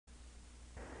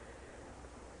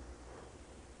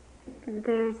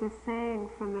There's a saying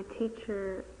from a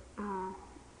teacher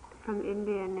from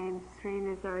India named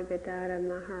Srinivasargadatta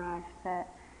Maharaj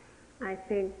that I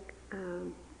think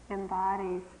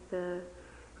embodies the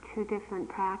two different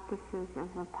practices of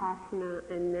Vipassana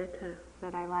and Metta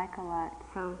that I like a lot.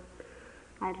 So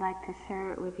I'd like to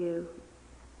share it with you.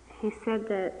 He said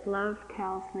that love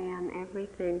tells me I'm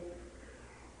everything,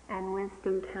 and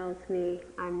wisdom tells me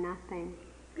I'm nothing.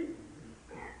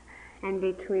 And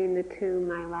between the two,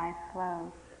 my life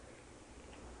flows.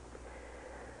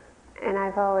 And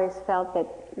I've always felt that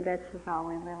this is all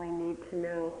we really need to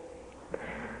know.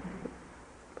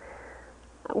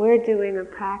 We're doing a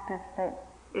practice that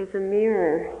is a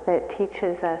mirror that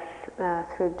teaches us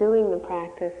through doing the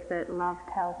practice that love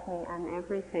tells me I'm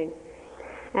everything.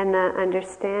 And the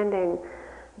understanding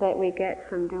that we get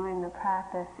from doing the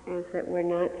practice is that we're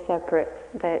not separate,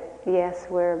 that yes,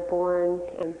 we're born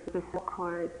and this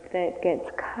cord that gets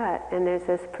cut, and there's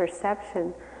this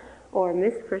perception or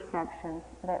misperception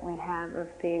that we have of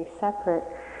being separate.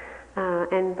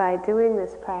 And by doing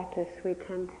this practice, we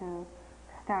tend to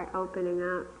start opening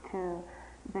up to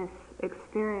this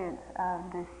experience of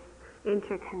this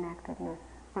interconnectedness.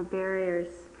 The barriers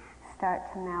start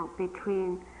to melt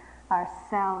between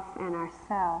ourself and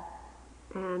ourself,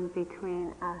 and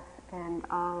between us and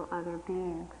all other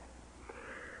beings.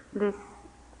 This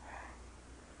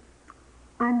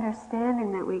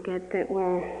understanding that we get that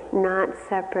we're not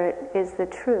separate is the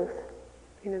truth.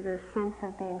 You know, the sense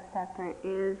of being separate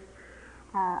is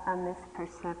a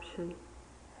misperception.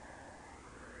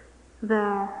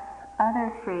 The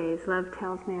other phrase, love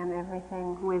tells me I'm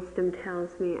everything, wisdom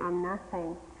tells me I'm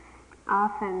nothing,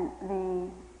 often the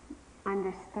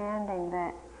understanding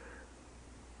that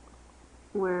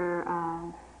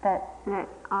that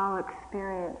all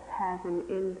experience has an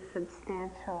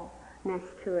insubstantialness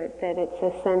to it, that it's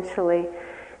essentially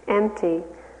empty,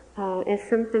 is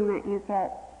something that you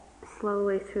get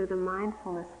slowly through the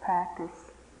mindfulness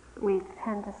practice. We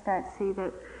tend to see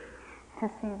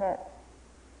that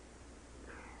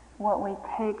what we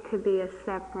take to be a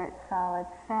separate, solid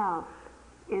self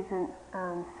isn't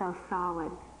so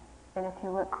solid. And if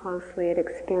you look closely at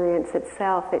experience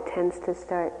itself, it tends to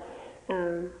start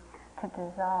to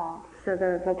dissolve. So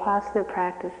the Vipassana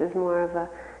practice is more of a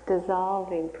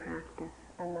dissolving practice,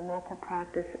 and the Metta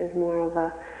practice is more of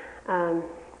a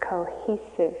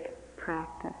cohesive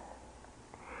practice.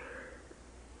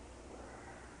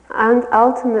 And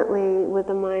ultimately, with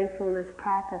the mindfulness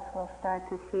practice, we'll start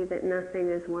to see that nothing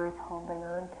is worth holding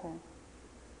on to,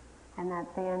 and that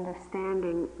the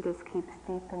understanding just keeps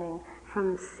deepening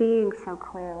from seeing so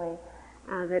clearly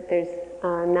that there's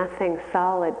nothing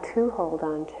solid to hold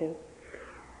on to.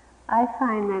 I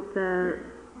find that the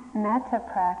Metta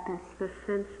practice, the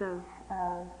sense of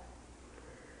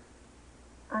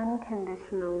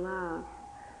unconditional love,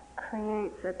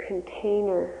 creates a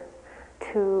container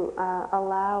to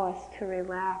allow us to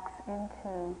relax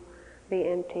into the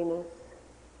emptiness.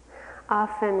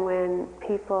 Often when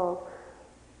people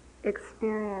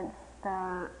experience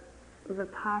the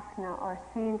Vipassana or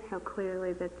seeing so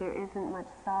clearly that there isn't much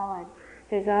solid,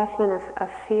 there's often a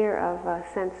fear of a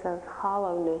sense of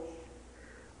hollowness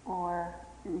or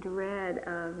dread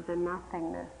of the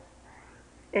nothingness.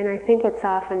 And I think it's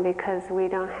often because we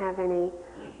don't have any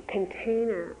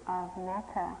container of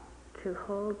metta to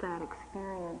hold that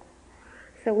experience.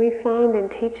 So we find in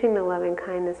teaching the loving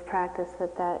kindness practice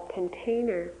that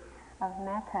container of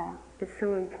metta is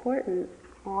so important,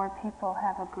 or people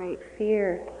have a great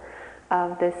fear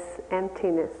of this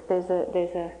emptiness. There's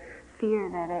a fear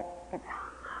that it's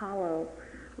hollow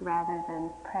rather than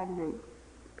pregnant.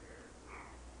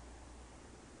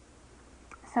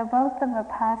 So both the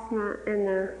Vipassana and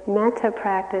the Metta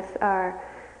practice are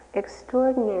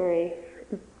extraordinary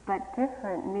but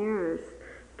different mirrors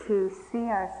to see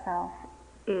ourselves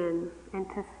in and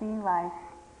to see life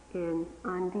in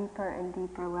on deeper and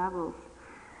deeper levels.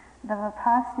 The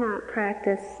Vipassana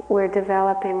practice, we're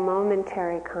developing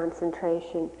momentary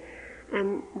concentration,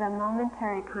 and the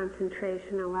momentary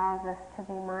concentration allows us to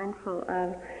be mindful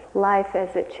of life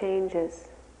as it changes.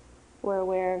 We're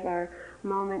aware of our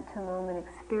moment-to-moment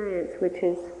experience, which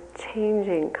is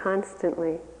changing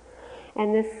constantly.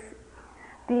 And this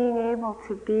being able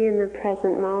to be in the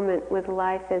present moment with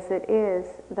life as it is,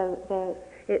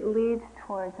 it leads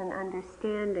towards an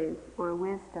understanding or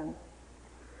wisdom.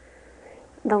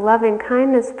 The loving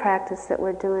kindness practice that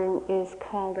we're doing is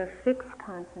called a fixed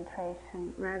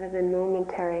concentration rather than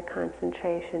momentary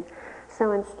concentration.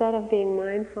 So instead of being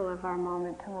mindful of our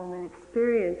moment-to-moment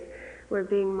experience, we're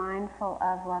being mindful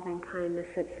of loving kindness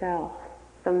itself.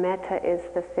 The metta is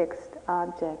the fixed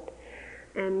object.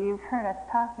 And you've heard us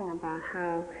talking about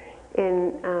how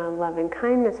In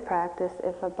loving-kindness practice,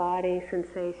 if a body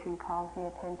sensation calls the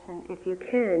attention, if you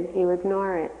can, you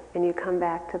ignore it and you come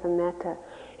back to the metta.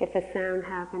 If a sound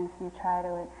happens, you try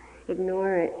to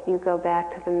ignore it, you go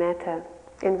back to the metta.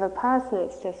 In Vipassana,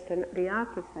 it's just the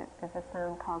opposite. If a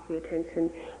sound calls the attention,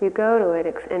 you go to it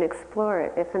and explore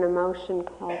it. If an emotion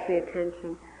calls the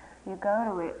attention, you go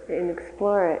to it and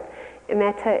explore it. In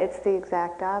Metta, it's the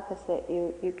exact opposite.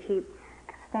 You keep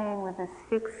staying with this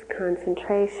fixed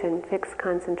concentration.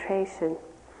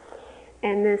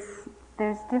 And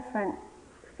there's different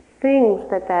things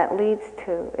that leads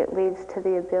to. It leads to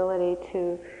the ability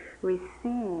to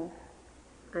receive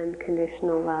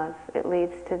unconditional love. It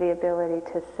leads to the ability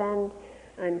to send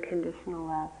unconditional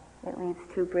love. It leads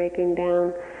to breaking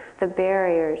down the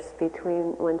barriers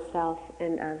between oneself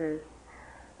and others.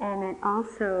 And it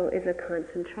also is a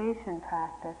concentration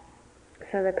practice.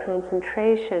 So the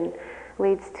concentration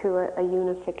leads to a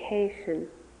unification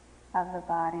of the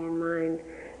body and mind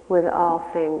with all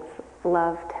things.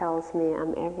 Love tells me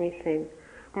I'm everything.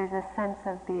 There's a sense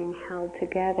of being held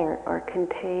together or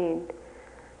contained.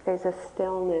 There's a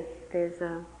stillness. There's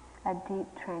a deep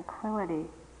tranquility.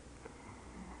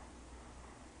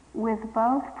 With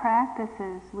both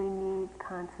practices, we need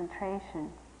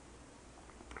concentration.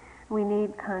 We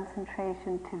need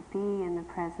concentration to be in the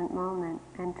present moment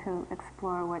and to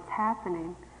explore what's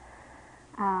happening.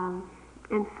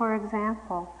 And for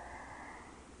example,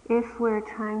 if we're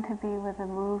trying to be with the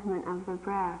movement of the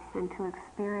breath and to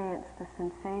experience the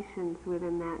sensations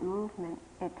within that movement,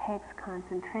 it takes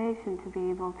concentration to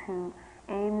be able to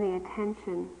aim the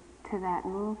attention to that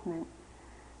movement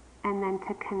and then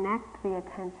to connect the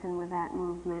attention with that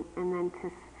movement, and then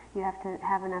you have to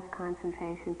have enough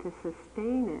concentration to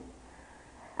sustain it.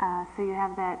 So you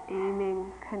have that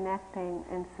aiming, connecting,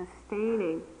 and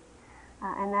sustaining,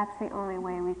 and that's the only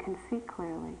way we can see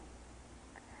clearly.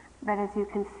 But as you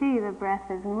can see, the breath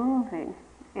is moving.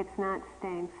 It's not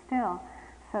staying still.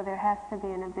 So there has to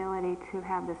be an ability to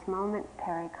have this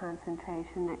momentary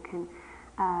concentration that can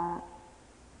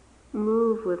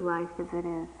move with life as it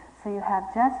is. So you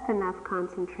have just enough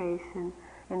concentration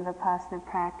in Vipassana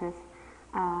practice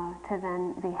to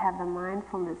then have the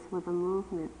mindfulness with the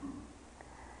movement.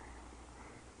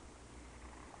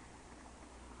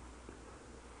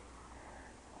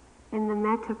 In the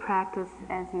Metta practice,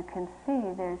 as you can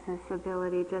see, there's this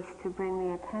ability just to bring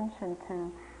the attention to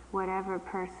whatever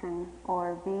person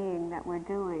or being that we're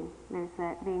doing. There's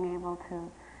that being able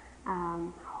to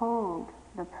hold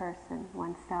the person,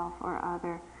 oneself or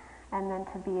other, and then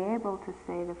to be able to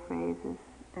say the phrases,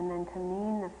 and then to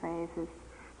mean the phrases.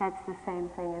 That's the same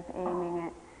thing as aiming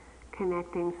at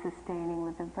connecting, sustaining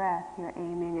with the breath. You're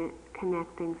aiming at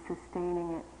connecting,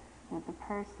 sustaining it with the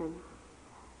person.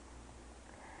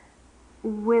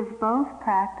 With both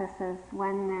practices,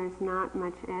 when there's not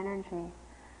much energy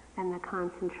and the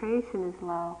concentration is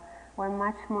low, we're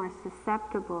much more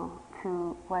susceptible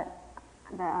to what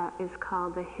is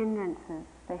called the hindrances.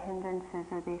 The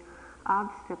hindrances are the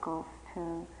obstacles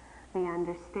to the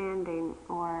understanding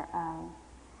or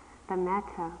the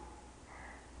metta.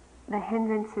 The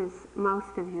hindrances,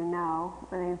 most of you know,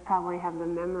 you probably have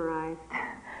them memorized.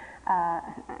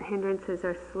 Hindrances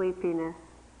are sleepiness,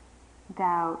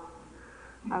 doubt,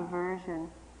 aversion,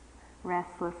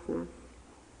 restlessness,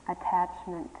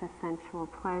 attachment to sensual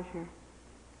pleasure.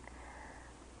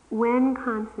 When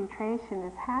concentration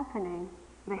is happening,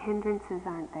 the hindrances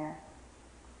aren't there.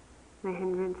 The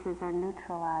hindrances are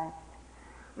neutralized.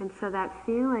 And so that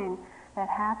feeling that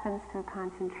happens through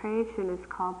concentration is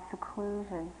called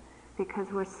seclusion, because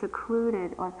we're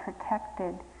secluded or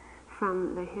protected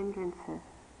from the hindrances.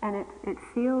 And it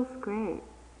feels great.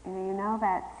 You know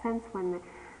that sense when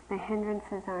the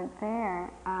hindrances aren't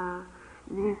there,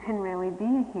 you can really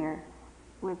be here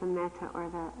with the metta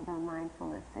or the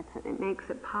mindfulness. It makes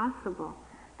it possible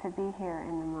to be here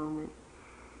in the moment.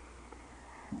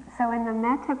 So in the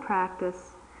metta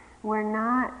practice, we're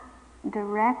not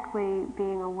directly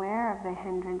being aware of the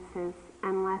hindrances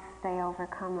unless they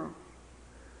overcome us.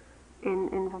 In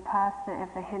Vipassana,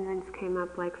 if a hindrance came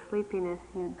up like sleepiness,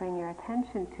 you'd bring your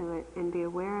attention to it and be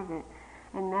aware of it.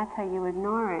 In metta, you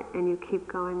ignore it and you keep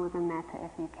going with the metta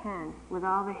if you can. With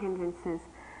all the hindrances,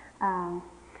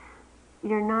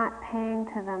 you're not paying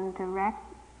to them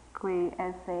directly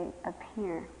as they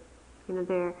appear. In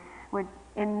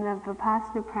the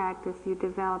Vipassana practice, you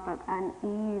develop an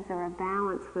ease or a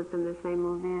balance with them as they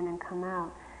move in and come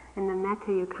out. In the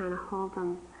metta, you kind of hold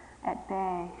them at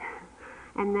bay.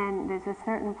 And then there's a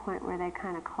certain point where they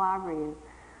kind of clobber you.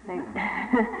 They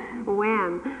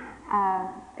wham.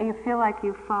 You feel like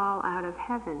you fall out of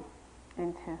heaven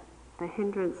into the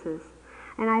hindrances.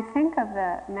 And I think of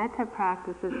the metta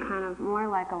practice as kind of more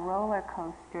like a roller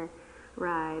coaster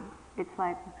ride. It's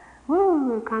like,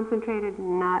 woo, concentrated,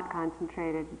 not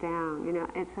concentrated, down. You know,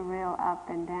 it's a real up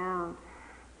and down.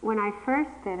 When I first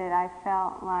did it, I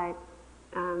felt like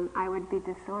I would be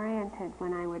disoriented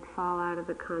when I would fall out of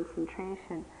the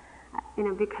concentration. You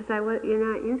know, because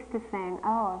you're not used to saying,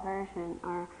 oh, aversion,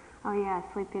 or, oh yeah,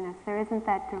 sleepiness. There isn't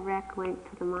that direct link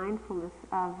to the mindfulness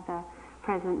of the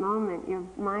present moment. You're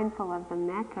mindful of the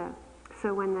metta.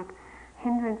 So when the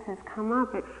hindrances come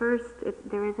up, at first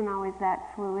there isn't always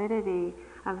that fluidity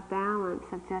of balance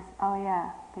of just, oh yeah,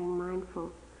 being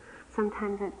mindful.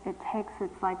 Sometimes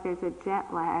it's like there's a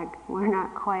jet lag. We're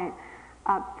not quite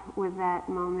up with that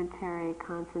momentary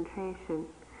concentration.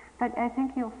 But I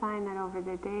think you'll find that over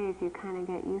the days you kind of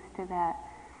get used to that,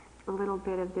 a little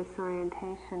bit of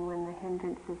disorientation when the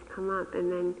hindrances come up,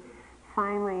 and then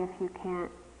finally, if you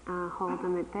can't hold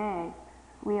them at bay,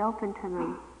 we open to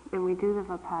them and we do the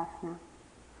vipassana.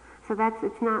 So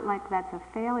it's not like that's a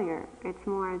failure. It's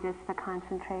more just the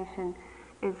concentration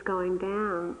is going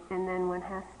down, and then one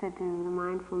has to do the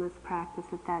mindfulness practice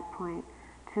at that point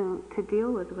to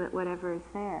deal with whatever is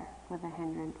there with a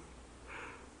hindrance.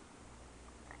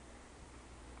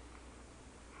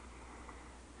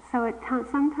 So it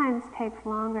sometimes takes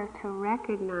longer to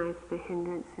recognize the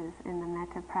hindrances in the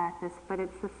metta practice, but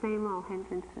it's the same old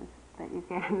hindrances that you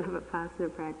get in the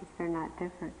vipassana practice. They're not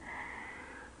different.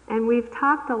 And we've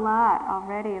talked a lot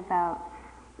already about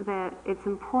that it's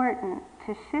important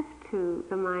to shift to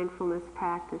the mindfulness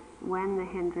practice when the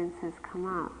hindrances come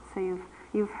up. So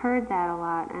you've heard that a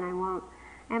lot, and I won't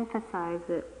emphasize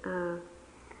it.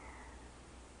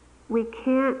 We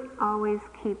can't always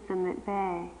keep them at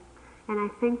bay. And I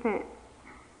think that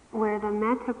where the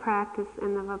metta practice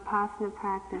and the vipassana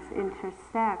practice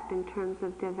intersect in terms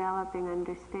of developing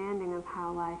understanding of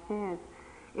how life is,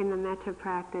 in the metta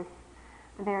practice,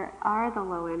 there are the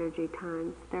low energy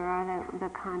times, there are the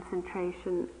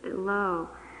concentration low,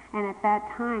 and at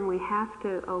that time we have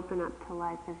to open up to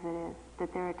life as it is,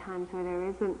 that there are times where there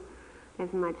isn't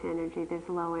as much energy, there's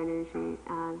low energy,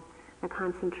 the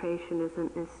concentration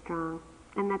isn't as strong,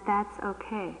 and that's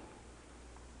okay.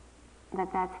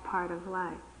 That's part of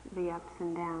life, the ups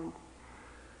and downs.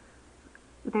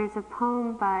 There's a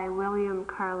poem by William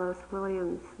Carlos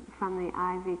Williams from the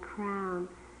Ivy Crown.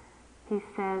 He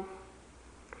says,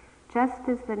 "Just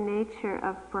as the nature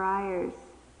of briars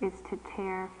is to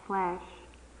tear flesh,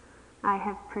 I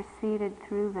have proceeded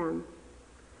through them.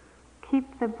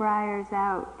 Keep the briars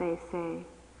out, they say.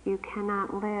 You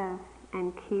cannot live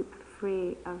and keep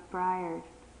free of briars."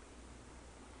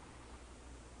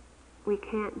 We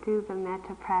can't do the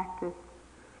metta practice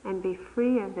and be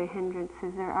free of the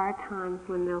hindrances. There are times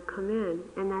when they'll come in,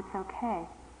 and that's okay.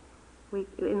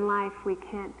 In life, we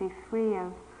can't be free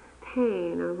of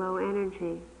pain or low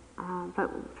energy, but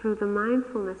through the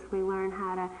mindfulness, we learn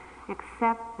how to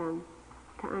accept them,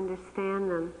 to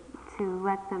understand them, to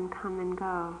let them come and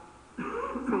go.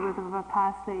 So with the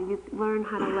vipassana, you learn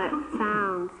how to let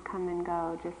sounds come and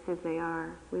go just as they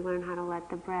are. We learn how to let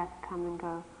the breath come and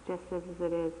go just as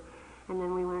it is. And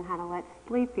then we learn how to let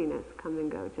sleepiness come and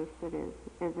go just as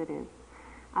it is.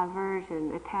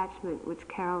 Aversion, attachment, which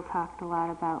Carol talked a lot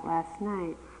about last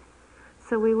night.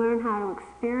 So we learn how to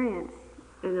experience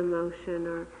an emotion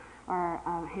or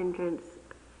a hindrance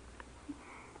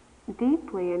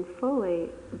deeply and fully,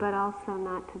 but also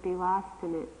not to be lost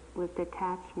in it with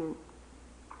detachment.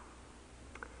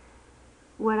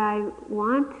 What I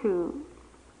want to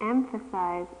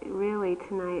emphasize really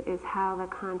tonight is how the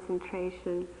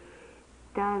concentration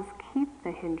does keep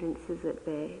the hindrances at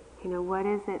bay. You know, what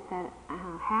is it that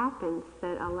happens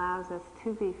that allows us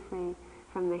to be free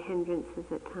from the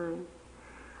hindrances at times?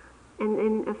 And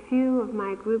in a few of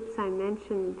my groups I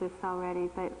mentioned this already,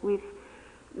 but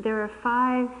there are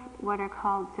 5 what are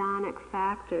called jhanic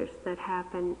factors that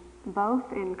happen both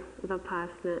in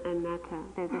vipassana and metta.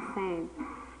 They're the same.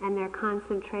 And they're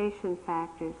concentration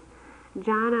factors.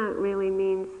 Jhana really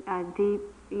means a deep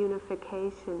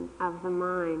unification of the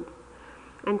mind.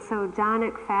 And so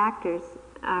jhanic factors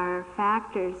are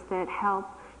factors that help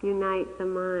unite the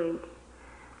mind.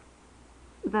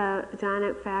 The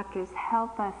jhanic factors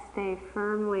help us stay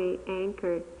firmly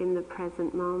anchored in the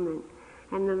present moment.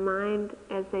 And the mind,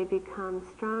 as they become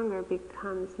stronger,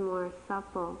 becomes more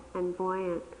supple and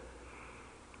buoyant.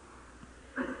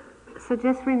 So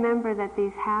just remember that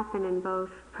these happen in both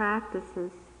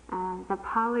practices. The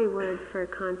Pali word for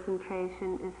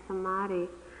concentration is samadhi,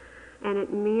 and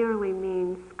it merely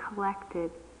means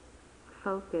collected,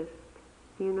 focused,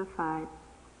 unified.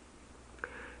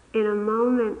 In a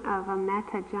moment of a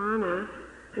metta jhana,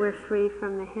 we're free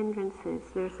from the hindrances.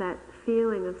 There's that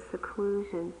feeling of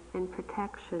seclusion and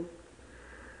protection.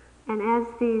 And as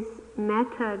these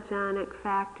metta jhanic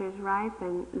factors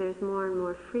ripen, there's more and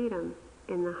more freedom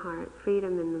in the heart,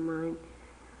 freedom in the mind.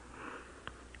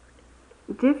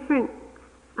 Different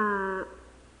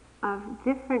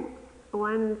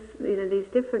ones, these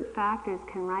different factors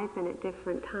can ripen at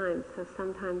different times. So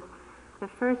sometimes the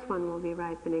first one will be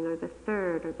ripening, or the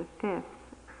third, or the fifth.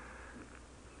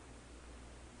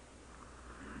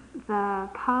 The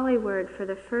Pali word for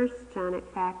the first jhanic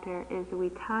factor is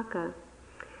vitaka,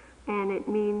 and it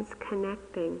means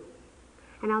connecting.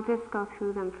 And I'll just go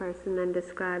through them first and then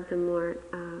describe them more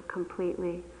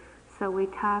completely. So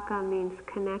vitaka means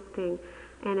connecting,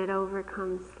 and it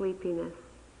overcomes sleepiness.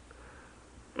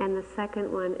 And the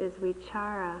second one is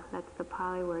vichara, that's the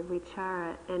Pali word,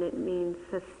 vichara, and it means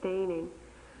sustaining,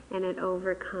 and it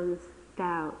overcomes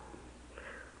doubt.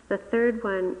 The third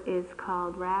one is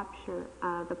called rapture.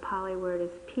 The Pali word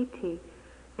is piti,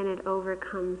 and it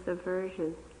overcomes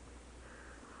aversion.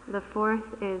 The fourth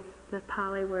is, the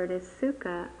Pali word is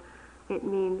sukha. It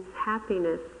means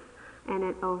happiness, and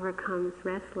it overcomes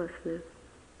restlessness.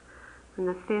 And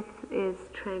the fifth is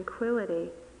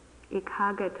tranquility.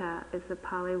 Ekaggata is the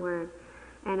Pali word,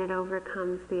 and it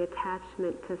overcomes the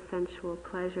attachment to sensual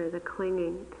pleasure, the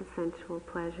clinging to sensual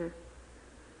pleasure.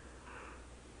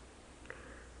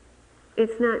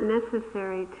 It's not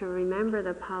necessary to remember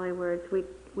the Pali words.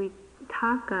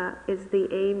 Vitaka is the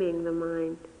aiming the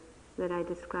mind that I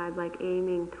described, like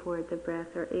aiming toward the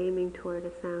breath, or aiming toward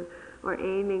a sound, or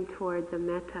aiming toward the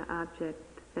metta object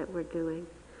that we're doing.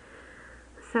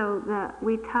 So the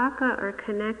vitaka, or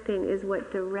connecting, is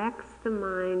what directs the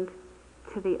mind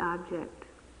to the object.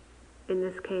 In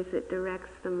this case, it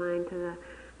directs the mind to the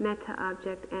metta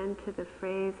object and to the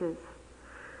phrases.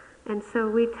 And so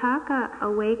vitaka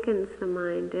awakens the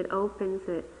mind, it opens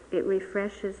it, it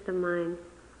refreshes the mind.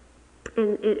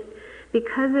 And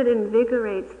because it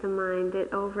invigorates the mind,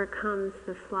 it overcomes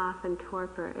the sloth and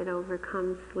torpor, it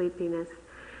overcomes sleepiness.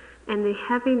 And the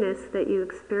heaviness that you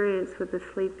experience with the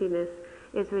sleepiness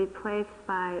is replaced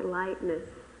by lightness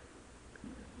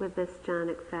with this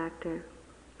jhanic factor.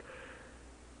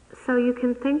 So you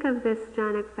can think of this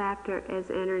jhanic factor as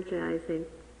energizing.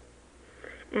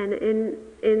 And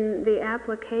in the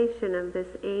application of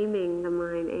this aiming the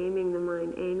mind, aiming the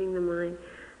mind, aiming the mind,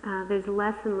 there's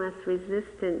less and less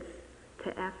resistance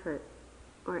to effort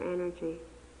or energy.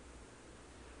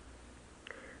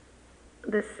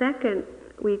 The second,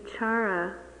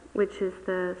 vichara, which is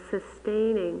the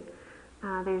sustaining,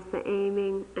 there's the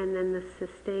aiming and then the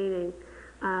sustaining,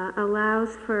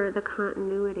 allows for the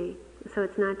continuity. So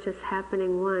it's not just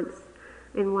happening once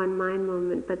in one mind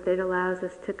moment, but it allows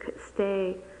us to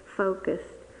stay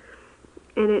focused.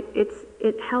 And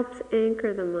it helps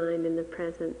anchor the mind in the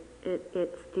present.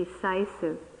 It's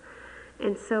decisive.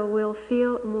 And so we'll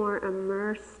feel more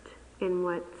immersed in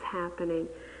what's happening.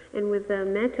 And with the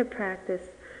metta practice,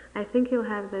 I think you'll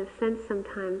have the sense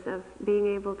sometimes of being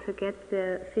able to get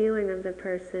the feeling of the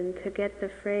person, to get the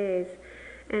phrase,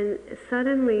 and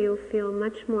suddenly you'll feel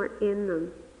much more in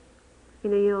them.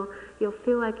 You'll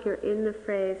feel like you're in the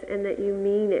phrase and that you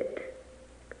mean it.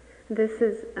 This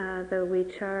is the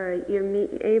vichara. You're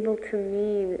able to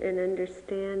mean and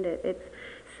understand it. It's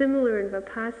similar in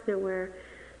Vipassana, where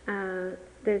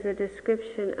there's a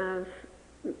description of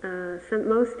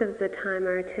most of the time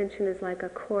our attention is like a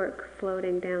cork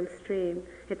floating downstream.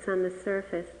 It's on the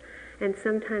surface. And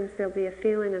sometimes there'll be a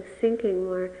feeling of sinking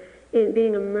more, in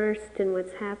being immersed in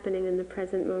what's happening in the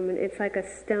present moment. It's like a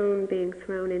stone being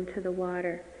thrown into the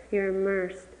water. You're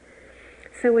immersed.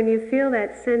 So when you feel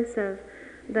that sense of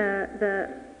the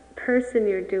person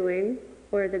you're doing,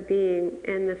 or the being,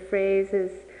 and the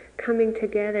phrases coming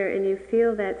together, and you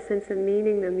feel that sense of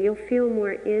meaning them, you'll feel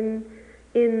more in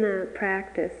the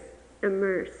practice,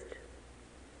 immersed.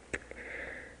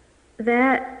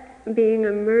 That being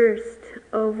immersed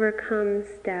overcomes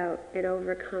doubt, it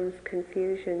overcomes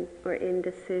confusion or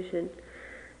indecision.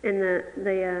 And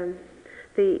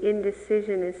the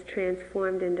indecision is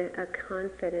transformed into a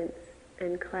confidence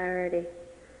and clarity.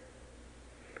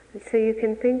 And so you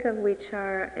can think of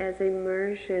vichara as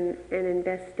immersion and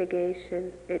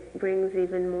investigation. It brings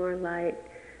even more light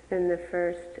than the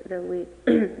first, the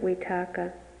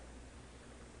vitaka.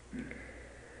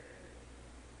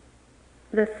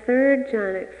 The third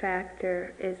jhanic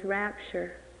factor is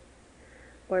rapture,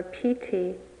 or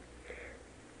piti.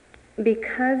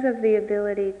 Because of the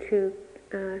ability to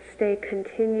stay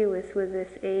continuous with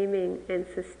this aiming and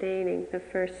sustaining, the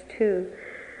first two,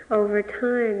 over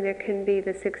time there can be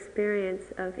this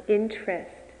experience of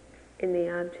interest in the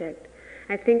object.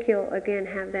 I think you'll again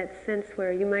have that sense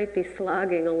where you might be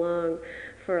slogging along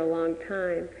for a long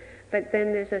time, but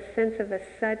then there's a sense of a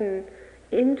sudden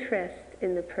interest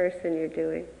in the person you're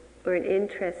doing, or an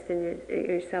interest in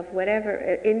yourself,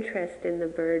 whatever, interest in the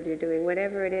bird you're doing,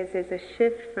 whatever it is, there's a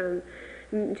shift from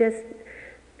just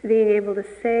being able to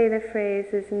say the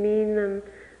phrases, mean them,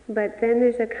 but then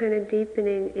there's a kind of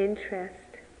deepening interest.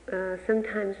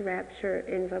 Sometimes rapture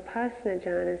in Vipassana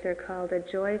jhanas are called a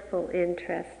joyful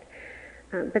interest.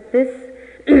 But this,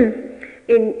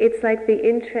 it's like the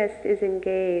interest is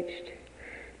engaged.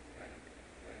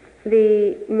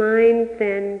 The mind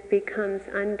then becomes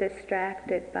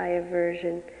undistracted by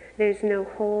aversion. There's no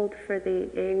hold for the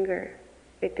anger.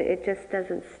 It just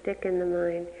doesn't stick in the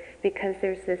mind because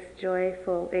there's this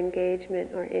joyful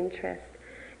engagement or interest.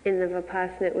 In the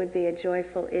Vipassana it would be a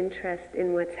joyful interest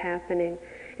in what's happening.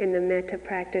 In the Metta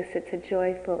practice it's a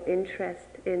joyful interest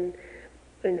in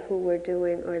who we're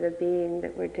doing or the being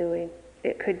that we're doing.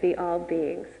 It could be all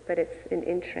beings, but it's an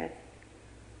interest.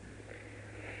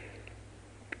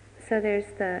 So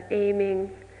there's the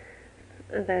aiming,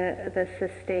 the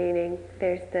sustaining,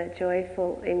 there's the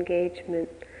joyful engagement.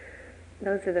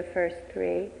 Those are the first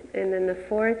three. And then the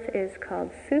fourth is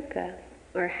called sukha,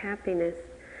 or happiness.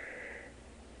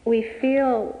 We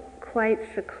feel quite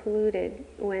secluded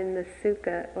when the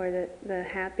sukha, or the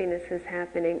happiness is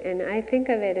happening. And I think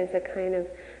of it as a kind of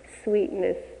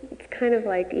sweetness. It's kind of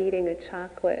like eating a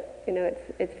chocolate.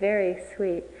 It's very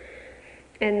sweet.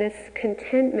 And this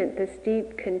contentment, this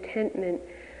deep contentment,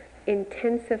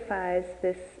 intensifies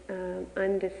this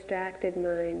undistracted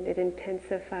mind. It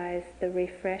intensifies the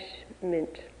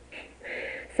refreshment.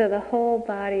 So the whole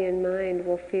body and mind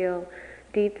will feel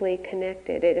deeply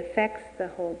connected. It affects the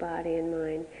whole body and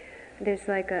mind. There's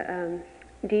like a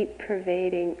deep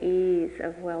pervading ease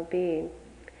of well-being.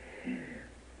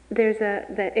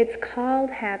 It's called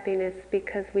happiness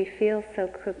because we feel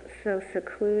so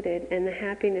secluded, and the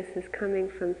happiness is coming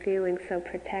from feeling so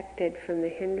protected from the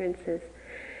hindrances.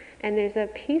 And there's a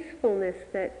peacefulness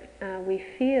that we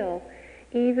feel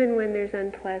even when there's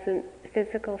unpleasant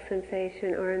physical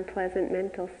sensation or unpleasant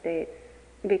mental states,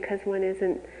 because one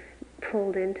isn't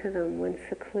pulled into them, one's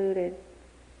secluded.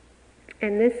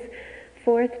 And this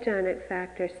fourth jhanic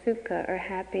factor, sukha, or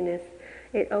happiness,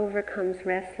 it overcomes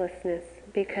restlessness,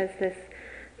 because this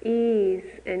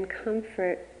ease and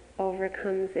comfort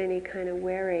overcomes any kind of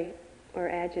worry or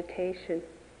agitation.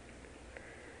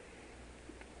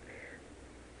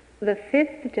 The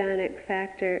fifth jhanic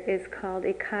factor is called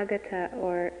ekaggata,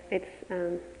 or it's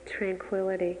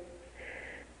tranquility.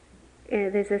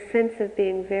 And there's a sense of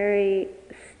being very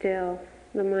still.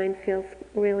 The mind feels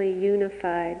really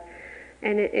unified,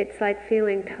 and it's like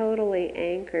feeling totally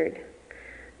anchored.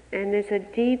 And there's a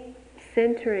deep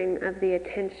centering of the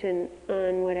attention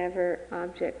on whatever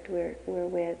object we're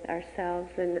with, ourselves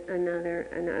and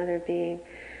another being.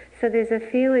 So there's a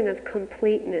feeling of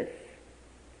completeness,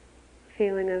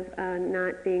 feeling of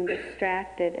not being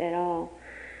distracted at all.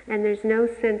 And there's no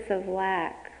sense of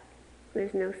lack.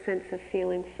 There's no sense of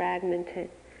feeling fragmented.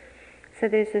 So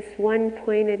there's this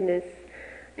one-pointedness,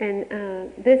 and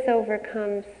this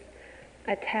overcomes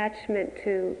attachment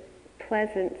to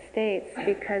pleasant states,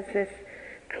 because this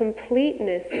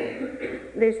completeness,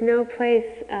 there's no place,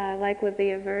 like with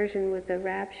the aversion, with the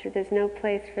rapture, there's no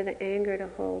place for the anger to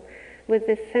hold. With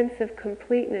this sense of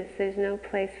completeness, there's no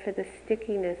place for the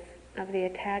stickiness of the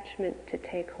attachment to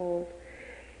take hold.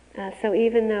 So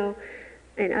even though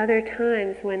in other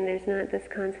times when there's not this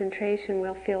concentration,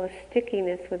 we'll feel a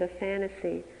stickiness with a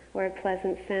fantasy or a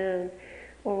pleasant sound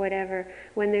or whatever,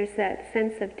 when there's that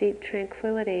sense of deep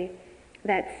tranquility,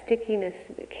 that stickiness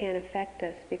can't affect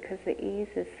us because the ease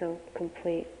is so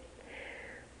complete.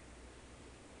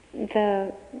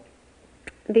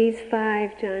 These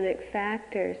five jhanic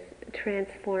factors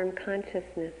transform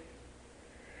consciousness.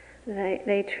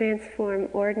 They transform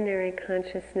ordinary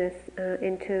consciousness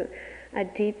into a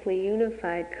deeply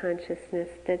unified consciousness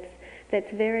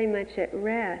that's very much at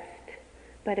rest,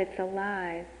 but it's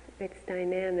alive, it's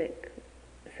dynamic.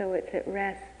 So it's at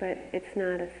rest, but it's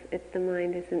not. The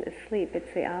mind isn't asleep.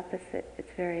 It's the opposite.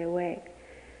 It's very awake.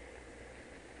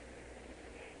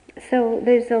 So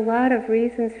there's a lot of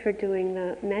reasons for doing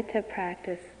the metta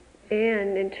practice,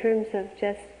 and in terms of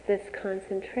just this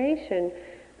concentration,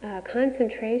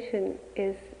 concentration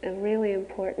is a really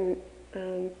important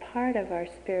part of our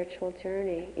spiritual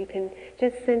journey. You can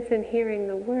just sense in hearing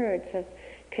the words of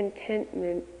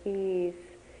contentment, ease,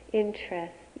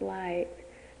 interest, light.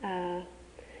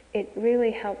 It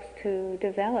really helps to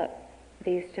develop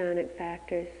these jhanic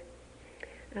factors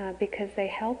because they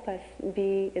help us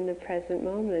be in the present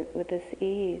moment with this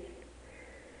ease.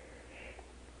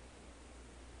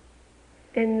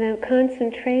 And the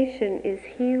concentration is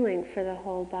healing for the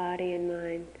whole body and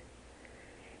mind.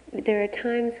 There are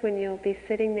times when you'll be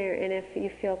sitting there, and if you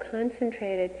feel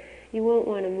concentrated, you won't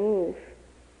want to move,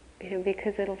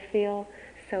 because it'll feel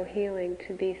so healing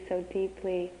to be so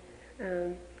deeply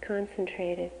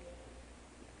concentrated.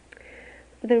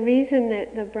 The reason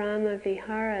that the Brahma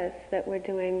Viharas that we're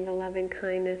doing, the loving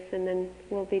kindness, and then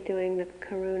we'll be doing the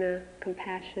karuna,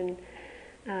 compassion,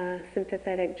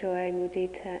 sympathetic joy,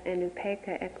 mudita, and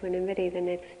upekkha, equanimity, the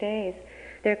next days,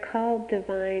 they're called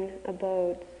divine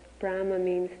abodes. Brahma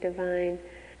means divine,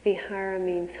 Vihara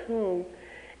means home.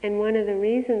 And one of the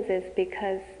reasons is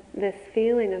because this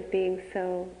feeling of being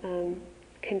so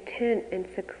content and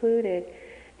secluded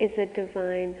is a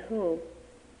divine home.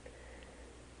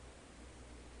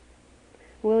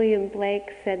 William Blake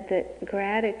said that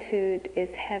gratitude is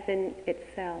heaven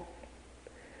itself.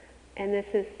 And this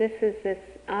is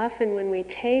often when we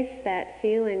taste that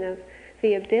feeling of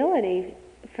the ability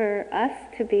for us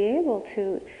to be able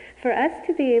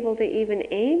to even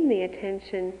aim the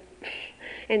attention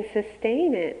and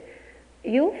sustain it,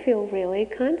 you'll feel really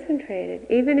concentrated.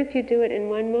 Even if you do it in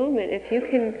one moment, if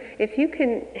you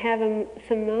can have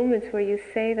some moments where you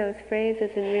say those phrases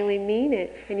and really mean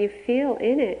it, and you feel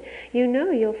in it,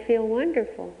 you'll feel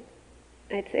wonderful.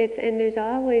 And there's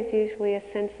always usually a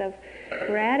sense of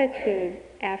gratitude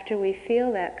after we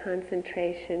feel that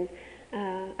concentration,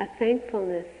 a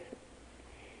thankfulness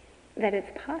that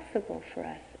it's possible for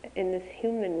us in this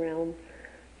human realm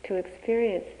to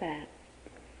experience that.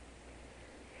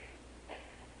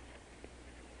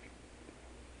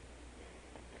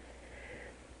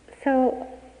 So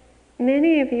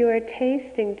many of you are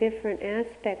tasting different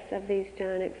aspects of these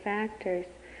jhanic factors.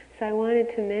 So I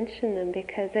wanted to mention them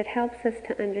because it helps us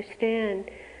to understand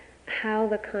how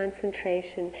the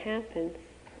concentration happens.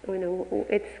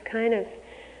 It's kind of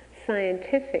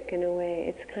scientific in a way.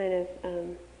 It's kind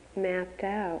of mapped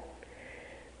out.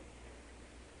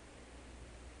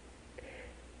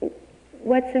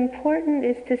 What's important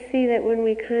is to see that when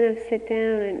we kind of sit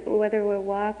down, and whether we're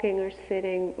walking or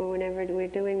sitting or whenever we're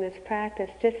doing this practice,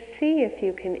 just see if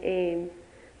you can aim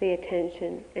the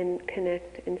attention and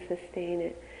connect and sustain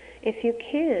it. If you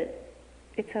can't,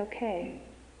 it's okay.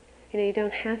 You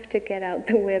don't have to get out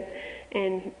the whip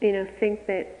and think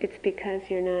that it's because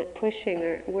you're not pushing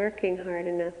or working hard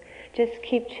enough. Just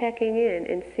keep checking in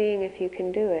and seeing if you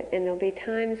can do it. And there'll be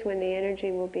times when the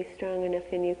energy will be strong enough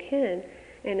and you can,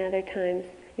 and other times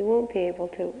you won't be able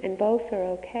to, and both are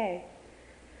okay.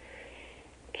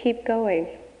 Keep going.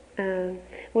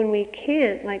 When we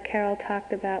can't, like Carol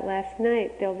talked about last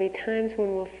night, there'll be times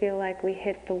when we'll feel like we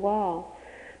hit the wall.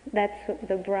 That's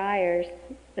the Briars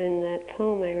in that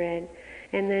poem I read.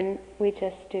 And then we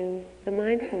just do the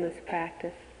mindfulness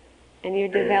practice. And you're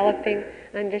developing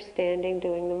understanding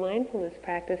doing the mindfulness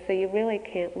practice, so you really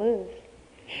can't lose.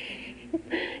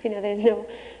 There's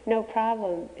no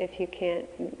problem if you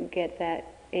can't get that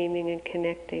aiming and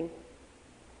connecting.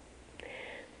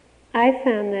 I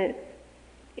found that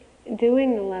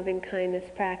doing the loving kindness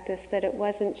practice, that it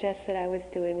wasn't just that I was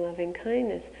doing loving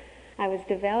kindness. I was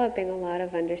developing a lot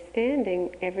of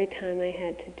understanding every time I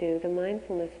had to do the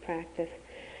mindfulness practice.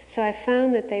 So I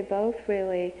found that they both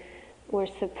really were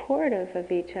supportive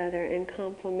of each other and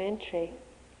complementary.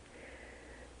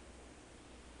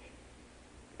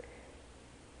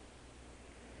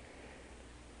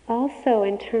 Also,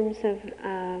 in terms of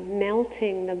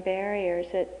melting the barriers,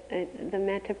 the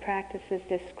Metta practice is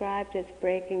described as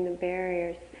breaking the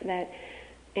barriers, that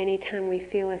anytime we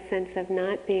feel a sense of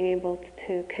not being able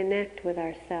to connect with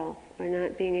ourselves or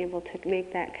not being able to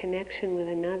make that connection with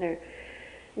another,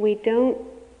 we don't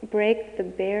break the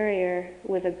barrier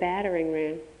with a battering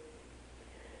ram.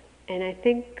 And I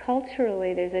think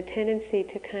culturally there's a tendency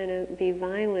to kind of be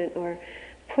violent or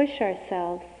push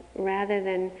ourselves rather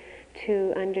than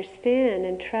to understand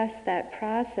and trust that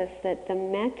process, that the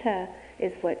metta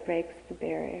is what breaks the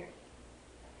barrier.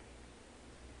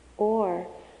 Or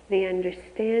the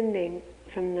understanding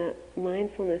from the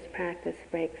mindfulness practice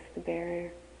breaks the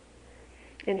barrier.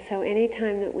 And so any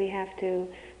time that we have to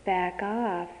back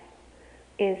off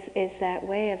is that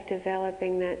way of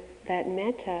developing that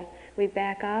metta. We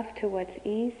back off to what's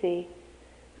easy,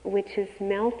 which is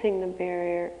melting the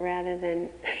barrier rather than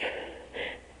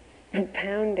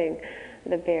pounding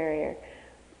the barrier.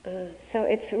 So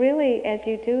it's really, as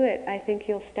you do it, I think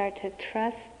you'll start to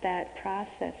trust that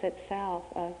process itself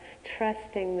of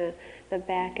trusting the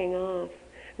backing off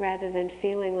rather than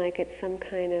feeling like it's some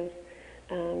kind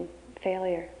of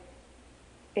failure.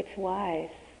 It's wise.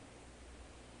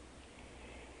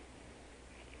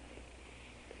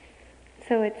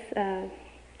 So it's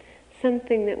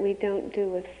something that we don't do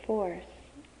with force.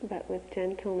 but with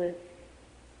gentleness.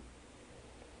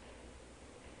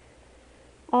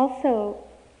 Also,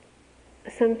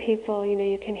 some people,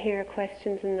 you can hear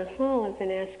questions in the hall have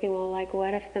been asking, well, like,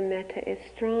 what if the metta is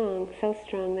strong, so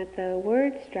strong that the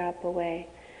words drop away?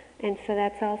 And so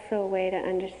that's also a way to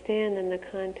understand in the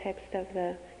context of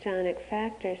the jhanic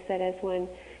factors that as one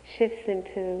shifts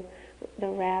into the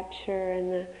rapture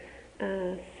and the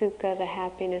sukha, the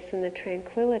happiness and the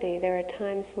tranquility, there are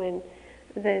times when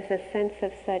there's a sense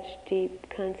of such deep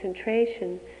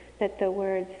concentration that the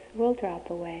words will drop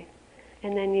away.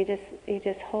 And then you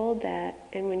just hold that,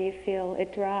 and when you feel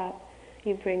it drop,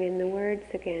 you bring in the words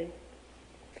again.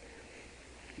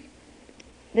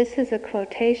 This is a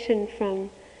quotation from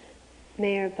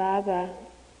Meher Baba,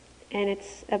 and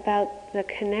it's about the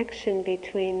connection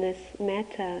between this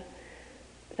metta,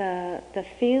 the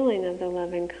feeling of the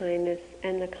loving kindness,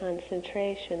 and the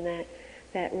concentration,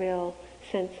 that real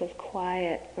sense of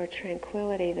quiet or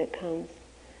tranquility that comes.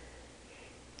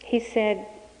 He said,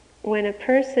 when a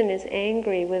person is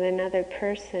angry with another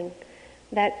person,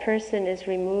 that person is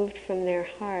removed from their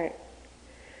heart.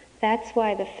 That's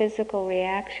why the physical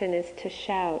reaction is to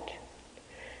shout.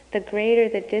 The greater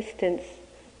the distance,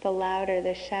 the louder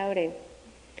the shouting.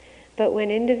 But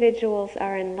when individuals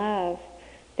are in love,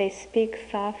 they speak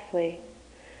softly,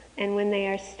 and when they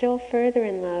are still further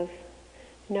in love,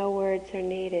 no words are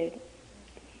needed.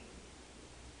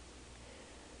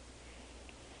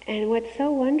 And what's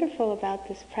so wonderful about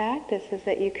this practice is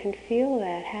that you can feel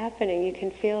that happening. You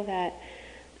can feel that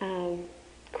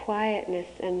quietness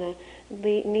and the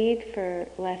need for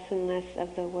less and less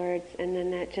of the words, and then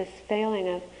that just failing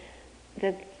of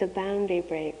the boundary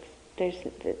breaks.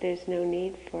 There's no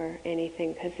need for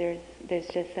anything because there's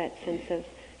just that sense of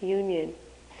union.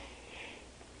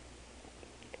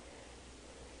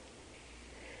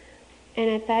 And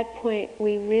at that point,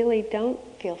 we really don't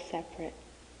feel separate.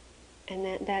 And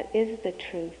that is the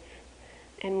truth.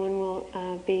 And one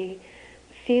will be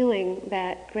feeling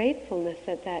that gratefulness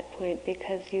at that point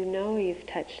because you know you've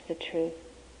touched the truth.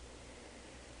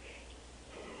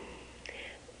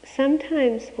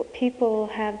 Sometimes people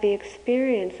have the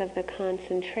experience of the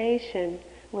concentration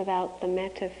without the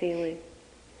metta feeling.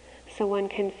 So one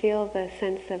can feel the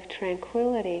sense of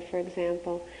tranquility, for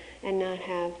example, and not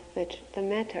have the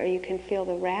metta. Or you can feel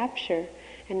the rapture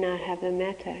and not have the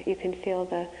metta. You can feel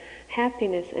the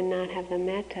happiness and not have the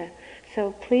metta.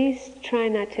 So please try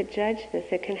not to judge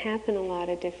this. It can happen a lot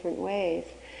of different ways.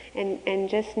 And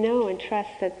just know and trust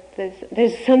that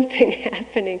there's something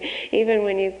happening, even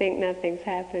when you think nothing's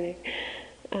happening.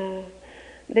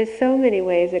 There's so many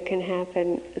ways it can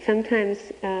happen. Sometimes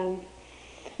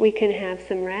we can have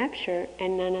some rapture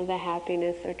and none of the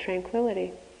happiness or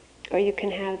tranquility. Or you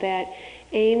can have that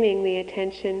aiming the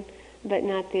attention but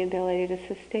not the ability to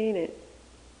sustain it.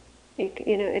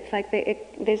 It's like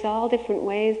there's all different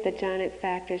ways the jhanic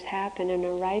factors happen and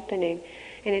are ripening,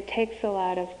 and it takes a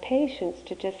lot of patience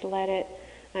to just let it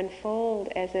unfold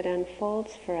as it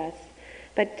unfolds for us.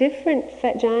 But different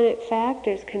jhanic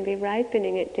factors can be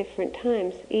ripening at different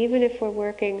times, even if we're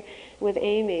working with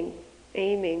aiming.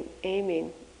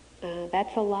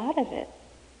 That's a lot of it.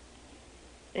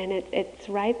 And it's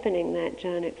ripening that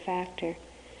jhanic factor.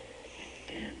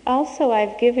 Also,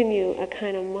 I've given you a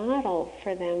kind of model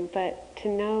for them, but to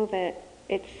know that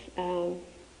it's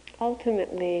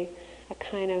ultimately a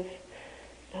kind of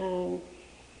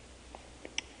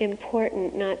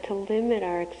important not to limit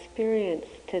our experience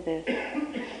to this.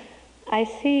 I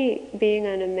see being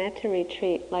on a metta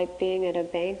retreat like being at a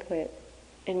banquet,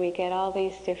 and we get all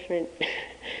these different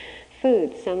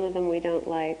foods. Some of them we don't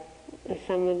like, and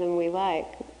some of them we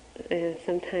like.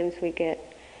 Sometimes we get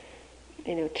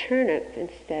turnip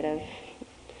instead of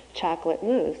chocolate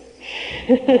mousse.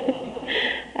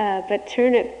 But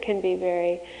turnip can be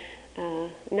very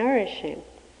nourishing.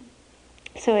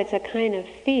 So it's a kind of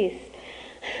feast.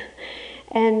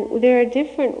 And there are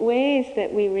different ways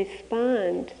that we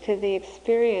respond to the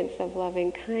experience of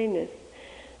loving kindness.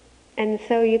 And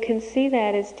so you can see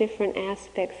that as different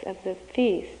aspects of the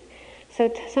feast.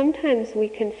 So sometimes we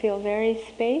can feel very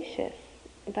spacious,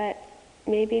 but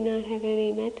maybe not have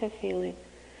any metta feeling.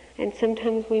 And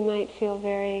sometimes we might feel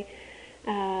very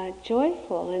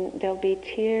joyful, and there'll be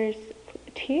tears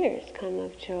come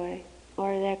of joy.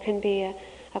 Or there can be a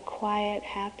quiet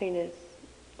happiness,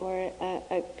 or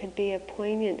it could be a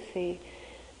poignancy,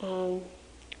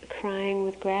 crying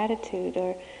with gratitude,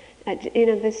 or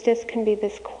this just can be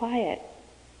this quiet,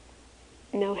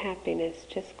 no happiness,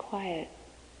 just quiet,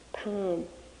 calm.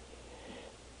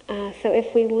 So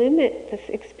if we limit this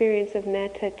experience of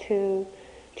metta to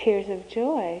tears of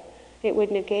joy, it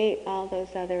would negate all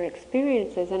those other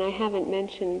experiences. And I haven't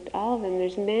mentioned all of them.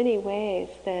 There's many ways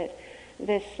that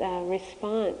this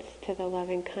response to the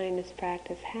loving kindness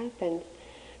practice happens.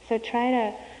 So try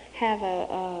to have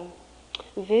a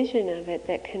vision of it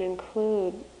that can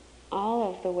include all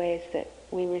of the ways that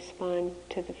we respond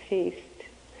to the feast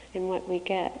and what we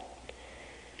get.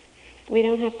 We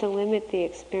don't have to limit the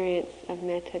experience of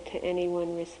metta to any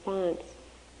one response.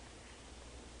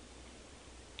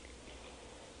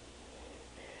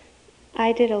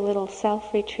 I did a little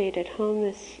self-retreat at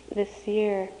home this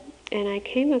year, and I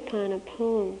came upon a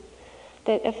poem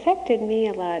that affected me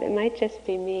a lot. It might just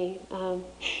be me.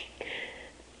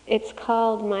 It's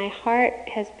called "My Heart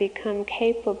Has Become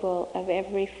Capable of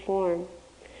Every Form,"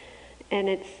 and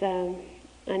it's a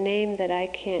name that I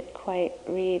can't quite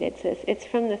read. It's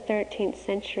from the 13th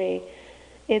century,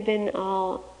 Ibn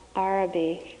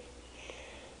al-Arabi,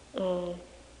 and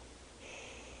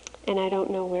I don't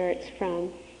know where it's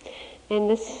from. And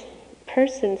this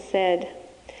person said,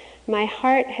 "My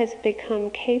heart has become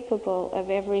capable of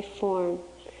every form.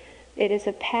 It is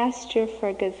a pasture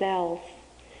for gazelles,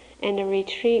 and a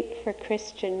retreat for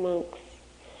Christian monks,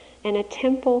 and a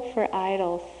temple for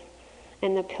idols,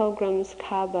 and the pilgrim's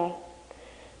Kaaba,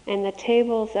 and the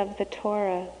tables of the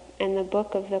Torah, and the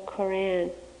book of the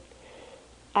Koran.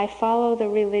 I follow the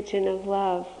religion of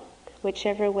love,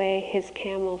 whichever way his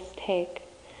camels take.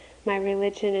 My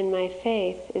religion and my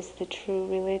faith is the true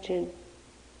religion."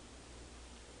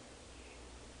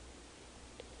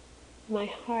 My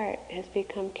heart has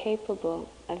become capable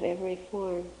of every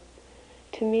form.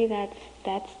 To me,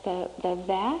 that's the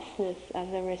vastness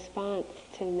of the response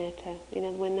to metta.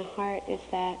 When the heart is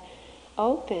that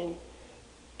open,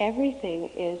 everything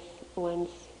is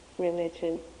one's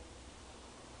religion.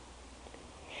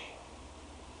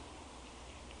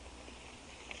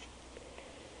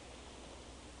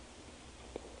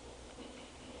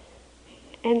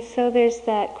 And so there's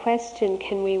that question,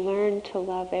 can we learn to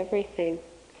love everything?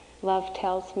 Love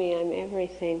tells me I'm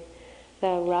everything.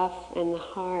 The rough and the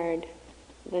hard,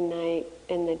 the night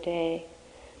and the day,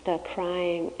 the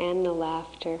crying and the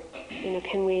laughter.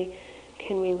 Can we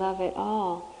love it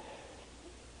all?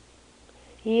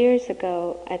 Years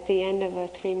ago, at the end of a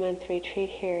 3-month retreat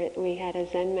here, we had a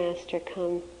Zen master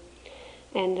come,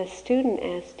 and the student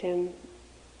asked him,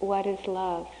 "What is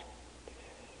love?"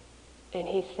 And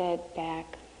he said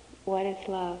back, "What is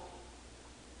love?"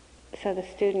 So the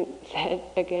student said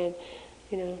again,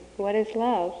 "What is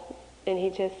love?" And he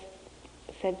just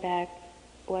said back,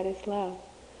 "What is love?"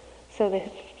 So the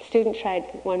student tried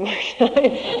one more time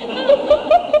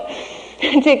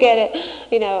to get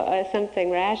it, something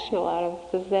rational out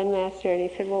of the Zen master. And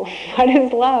he said, "Well, what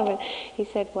is love?" And he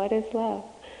said, "What is love?"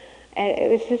 And it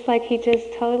was just like he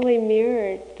just totally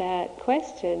mirrored that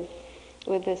question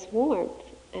with this warmth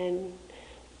and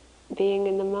being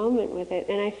in the moment with it.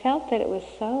 And I felt that it was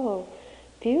so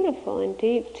beautiful and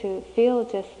deep to feel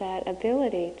just that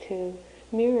ability to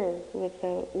mirror with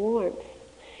the warmth.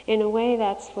 In a way,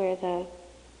 that's where the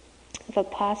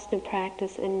Vipassana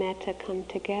practice and metta come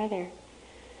together.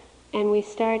 And we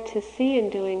start to see in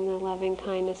doing the loving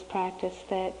kindness practice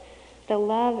that the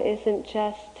love isn't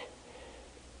just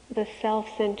the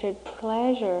self-centered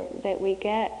pleasure that we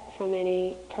get from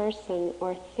any person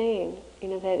or thing,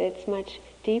 that it's much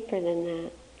deeper than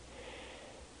that.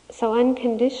 So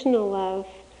unconditional love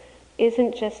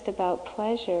isn't just about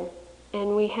pleasure,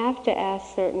 and we have to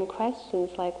ask certain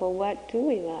questions like, well, what do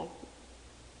we love?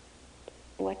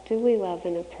 What do we love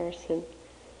in a person?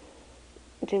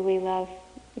 Do we love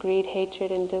greed,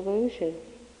 hatred, and delusion?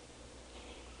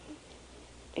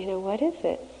 What is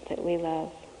it that we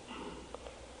love?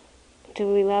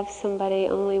 Do we love somebody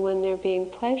only when they're being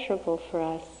pleasurable for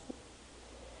us?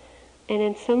 And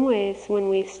in some ways, when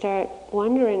we start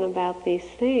wondering about these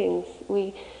things,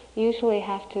 we usually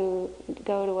have to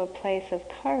go to a place of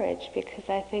courage, because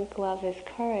I think love is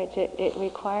courage. It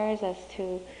requires us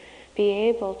to be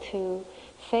able to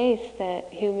face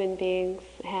that human beings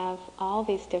have all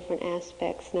these different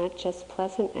aspects, not just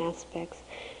pleasant aspects.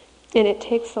 And it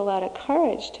takes a lot of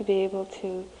courage to be able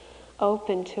to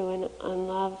open to and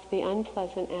love the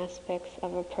unpleasant aspects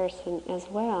of a person as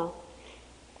well.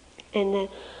 And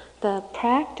the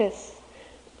practice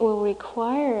will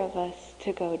require of us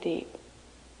to go deep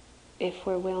if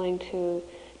we're willing to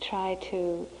try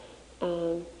to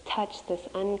touch this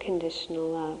unconditional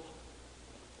love.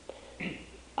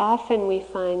 Often we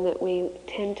find that we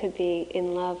tend to be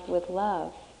in love with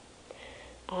love.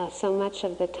 So much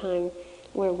of the time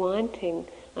we're wanting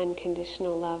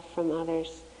unconditional love from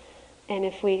others. And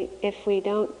if we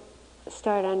don't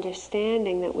start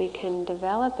understanding that we can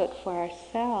develop it for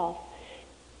ourselves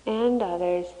and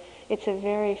others, it's a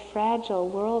very fragile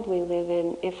world we live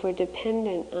in if we're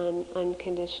dependent on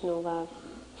unconditional love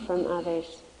from others,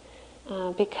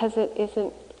 because it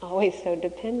isn't always so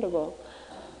dependable.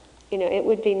 It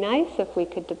would be nice if we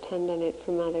could depend on it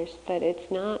from others, but it's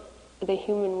not. The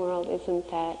human world isn't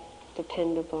that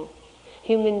dependable.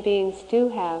 Human beings do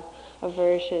have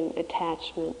aversion,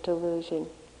 attachment, delusion.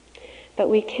 But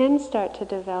we can start to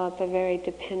develop a very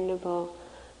dependable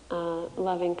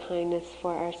loving kindness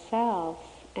for ourselves.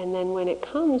 And then when it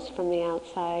comes from the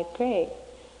outside, great.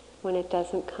 When it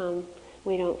doesn't come,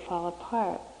 we don't fall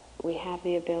apart. We have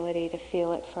the ability to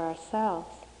feel it for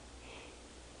ourselves.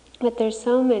 But there's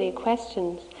so many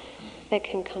questions that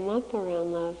can come up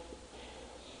around love.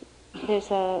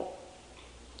 There's a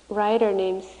writer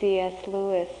named C.S.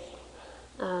 Lewis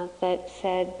that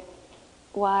said,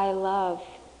 "Why love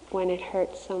when it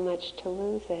hurts so much to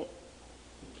lose it?"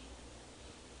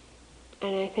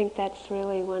 And I think that's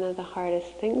really one of the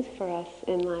hardest things for us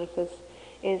in life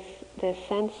is the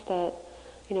sense that,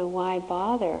 why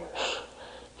bother?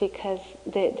 Because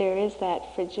there is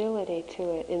that fragility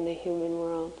to it in the human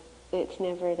world. It's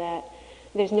never that,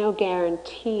 there's no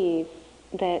guarantee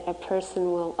that a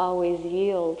person will always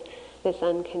yield this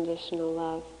unconditional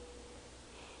love.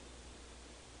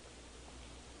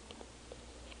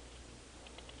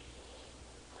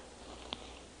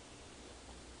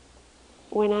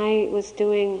 When I was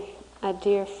doing a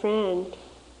dear friend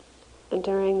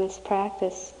during this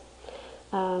practice,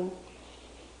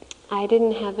 I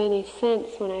didn't have any sense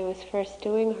when I was first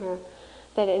doing her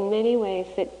that in many ways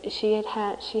that she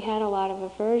had a lot of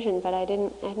aversion, but I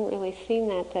hadn't really seen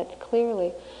that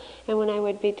clearly. And when I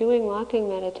would be doing walking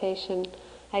meditation,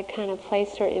 I'd kind of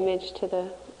place her image to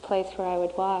the place where I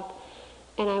would walk,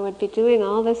 and I would be doing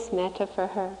all this metta for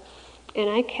her, and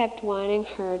I kept wanting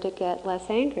her to get less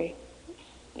angry.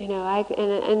 And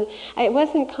I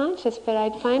wasn't conscious, but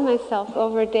I'd find myself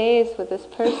over days with this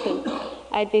person.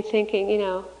 I'd be thinking,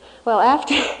 well,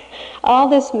 after all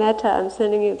this metta I'm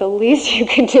sending you, the least you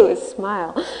can do is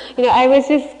smile. I was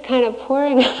just kind of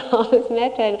pouring out all this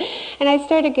metta, and I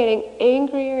started getting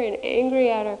angrier and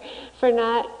angrier at her for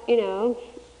not,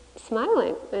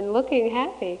 smiling and looking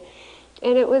happy.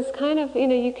 And it was kind of,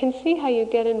 you can see how you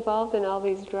get involved in all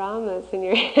these dramas in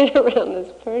your head around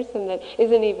this person that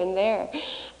isn't even there.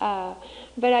 But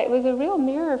it was a real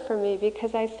mirror for me,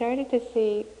 because I started to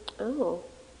see, oh,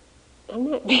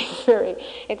 I'm not being very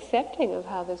accepting of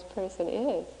how this person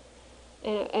is.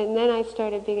 And then I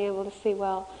started being able to see,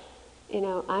 well,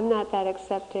 I'm not that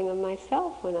accepting of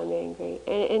myself when I'm angry.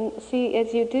 And see,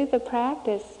 as you do the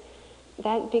practice,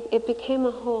 it became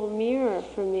a whole mirror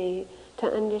for me to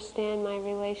understand my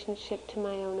relationship to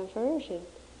my own aversion.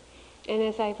 And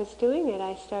as I was doing it,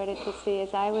 I started to see,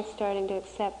 as I was starting to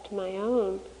accept my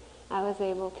own, I was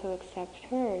able to accept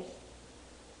hers.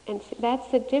 And that's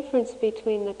the difference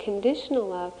between the conditional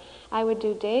love. I would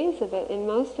do days of it, and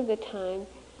most of the time,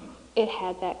 it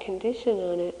had that condition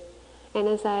on it. And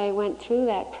as I went through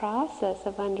that process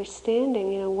of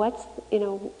understanding,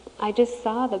 I just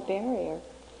saw the barrier,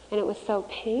 and it was so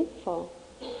painful.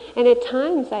 And at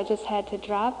times I just had to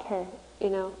drop her.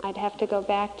 I'd have to go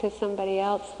back to somebody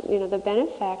else, the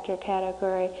benefactor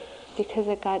category, because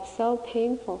it got so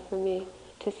painful for me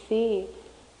to see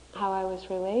how I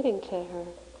was relating to her.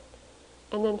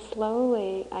 And then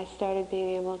slowly I started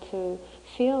being able to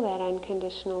feel that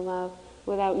unconditional love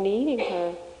without needing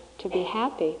her to be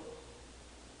happy.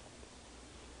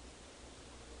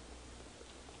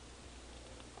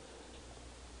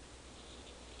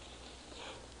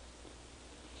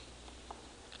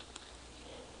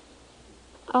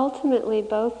 Ultimately,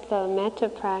 both the metta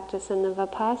practice and the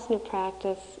vipassana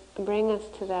practice bring us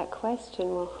to that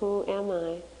question, well, who am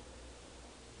I?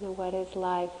 What is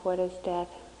life? What is death?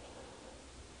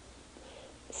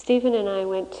 Stephen and I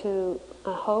went to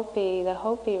the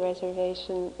Hopi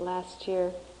reservation last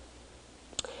year,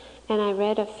 and I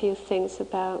read a few things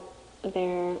about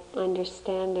their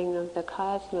understanding of the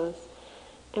cosmos.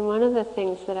 And one of the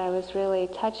things that I was really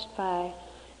touched by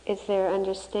is their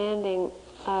understanding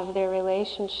of their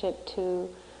relationship to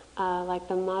like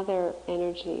the mother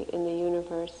energy in the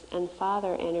universe and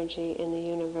father energy in the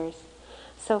universe.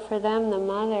 So for them, the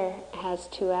mother has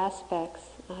two aspects.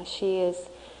 She is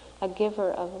a giver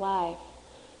of life,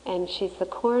 and she's the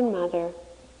corn mother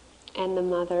and the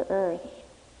mother earth.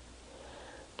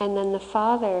 And then the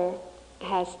father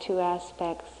has two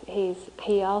aspects.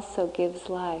 He also gives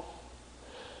life,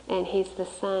 and he's the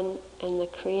son and the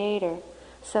creator.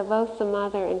 So both the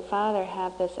mother and father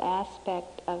have this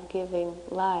aspect of giving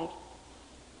life.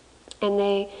 And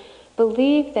they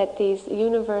believe that these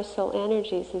universal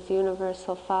energies, this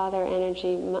universal father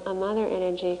energy, mother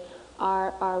energy,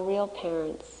 are our real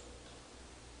parents,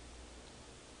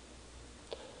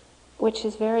 which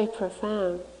is very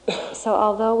profound. So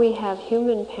although we have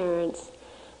human parents,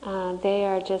 they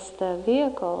are just the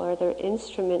vehicle or the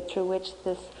instrument through which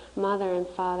this mother and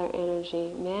father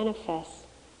energy manifests.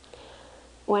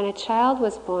 When a child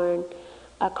was born,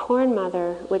 a corn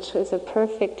mother, which was a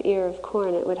perfect ear of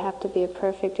corn, it would have to be a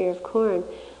perfect ear of corn,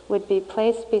 would be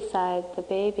placed beside the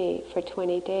baby for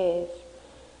 20 days,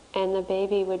 and the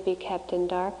baby would be kept in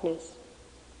darkness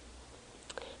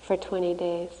for 20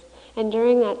 days. And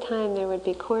during that time, there would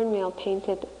be cornmeal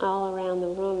painted all around the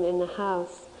room in the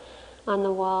house, on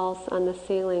the walls, on the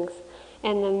ceilings.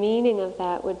 And the meaning of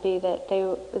that would be that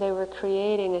they were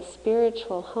creating a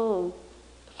spiritual home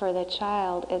for the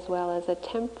child as well as a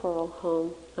temporal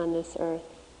home on this earth.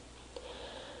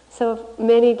 So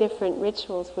many different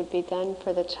rituals would be done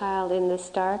for the child in this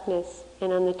darkness,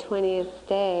 and on the 20th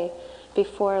day,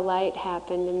 before light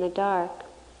happened in the dark,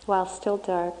 while still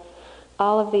dark,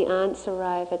 all of the aunts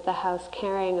arrive at the house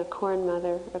carrying a corn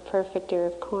mother, a perfect ear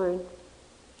of corn,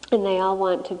 and they all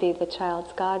want to be the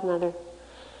child's godmother.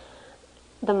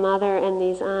 The mother and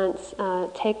these aunts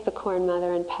take the corn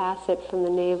mother and pass it from the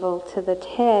navel to the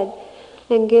head,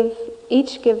 and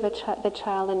each give the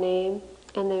child a name,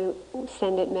 and they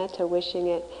send it metta, wishing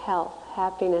it health,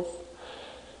 happiness.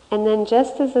 And then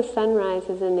just as the sun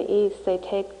rises in the east, they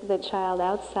take the child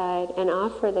outside and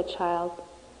offer the child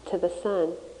to the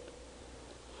sun.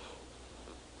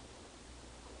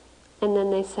 And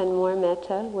then they send more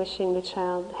metta, wishing the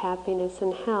child happiness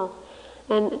and health.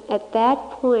 And at that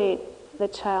point, the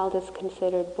child is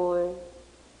considered born.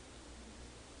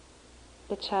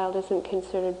 The child isn't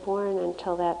considered born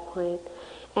until that point.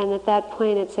 And at that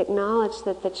point, it's acknowledged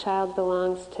that the child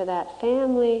belongs to that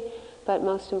family, but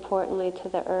most importantly to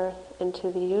the earth and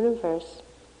to the universe.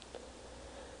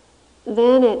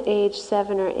 Then at age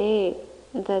 7 or 8,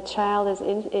 the child is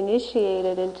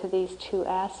initiated into these two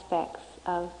aspects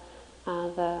of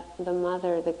the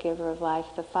mother, the giver of life,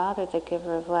 the father, the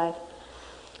giver of life.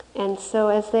 And so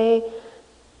as they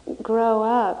grow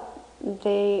up,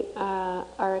 they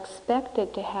are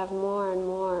expected to have more and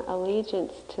more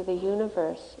allegiance to the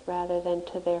universe rather than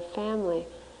to their family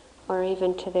or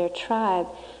even to their tribe.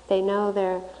 They know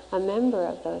they're a member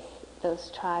of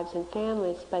those tribes and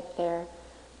families, but their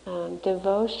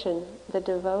devotion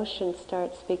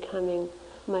starts becoming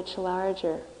much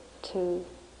larger to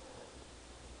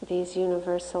these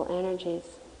universal energies.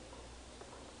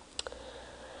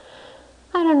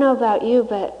 I don't know about you,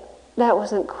 but that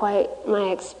wasn't quite my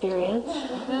experience.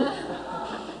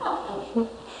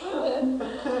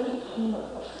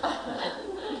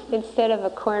 Instead of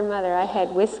a corn mother, I had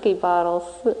whiskey bottles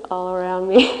all around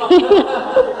me.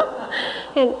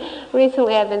 And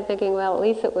recently I've been thinking, well, at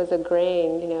least it was a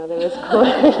grain, there was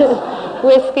corn,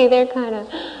 whiskey, they're kind of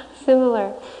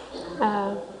similar.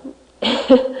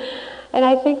 And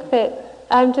I think that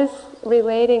I'm just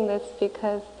relating this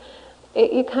because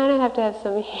you kind of have to have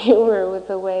some humor with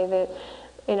the way that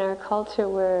in our culture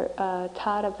we're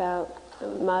taught about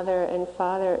mother and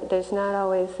father. There's not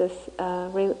always this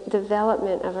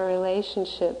development of a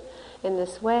relationship in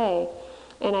this way.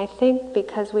 And I think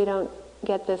because we don't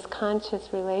get this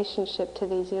conscious relationship to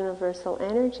these universal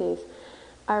energies,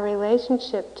 our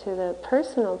relationship to the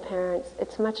personal parents,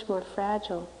 it's much more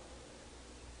fragile.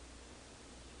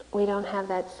 We don't have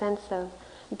that sense of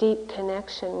deep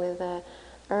connection with the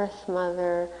earth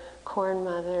mother, corn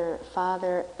mother,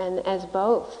 father, and as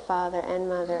both father and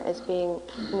mother as being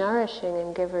nourishing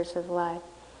and givers of life.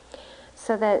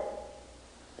 So that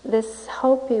this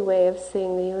Hopi way of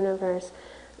seeing the universe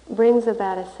brings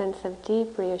about a sense of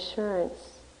deep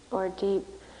reassurance or deep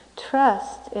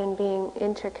trust in being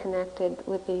interconnected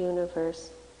with the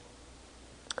universe.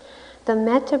 The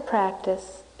metta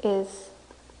practice is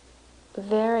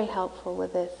very helpful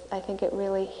with this. I think it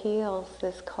really heals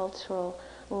this cultural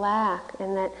lack,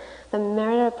 and that the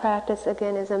metta practice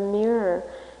again is a mirror,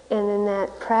 and in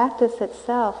that practice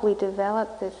itself we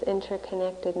develop this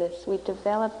interconnectedness, we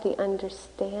develop the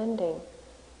understanding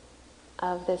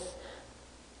of this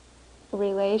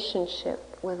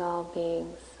relationship with all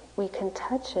beings. We can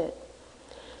touch it,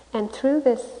 and through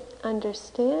this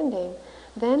understanding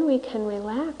then we can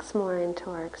relax more into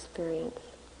our experience.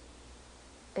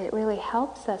 It really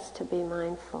helps us to be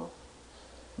mindful.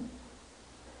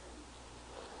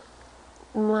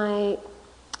 My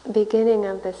beginning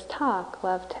of this talk,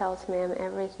 love tells me I'm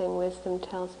everything, wisdom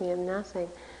tells me I'm nothing.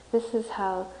 This is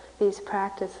how these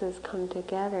practices come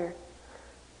together,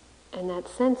 and that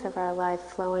sense of our life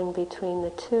flowing between the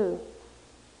two.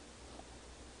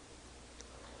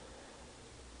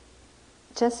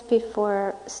 Just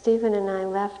before Stephen and I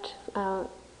left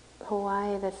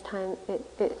Hawaii this time,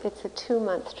 it's a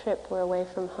 2-month trip. We're away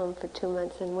from home for 2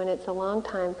 months, and when it's a long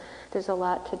time, there's a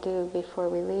lot to do before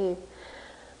we leave.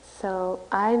 So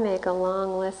I make a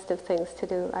long list of things to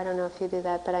do. I don't know if you do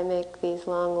that, but I make these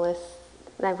long lists.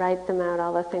 I write them out,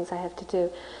 all the things I have to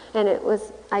do. And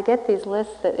I get these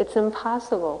lists that it's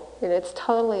impossible. It's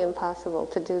totally impossible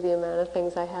to do the amount of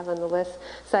things I have on the list.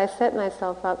 So I set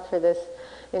myself up for this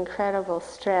incredible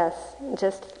stress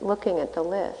just looking at the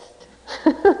list.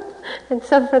 And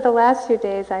so for the last few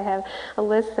days I have a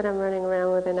list that I'm running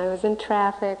around with, and I was in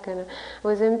traffic, and I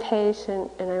was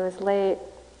impatient, and I was late,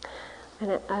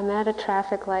 and I'm at a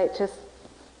traffic light just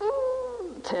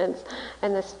tense,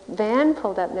 and this van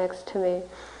pulled up next to me,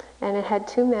 and it had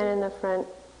 2 men in the front,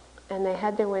 and they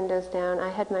had their windows down. I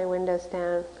had my windows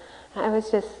down. I was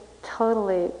just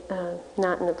totally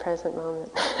not in the present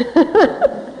moment.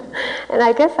 And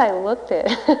I guess I looked it.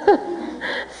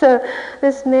 So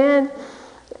this man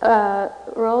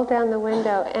rolled down the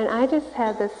window, and I just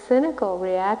had this cynical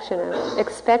reaction of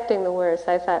expecting the worst.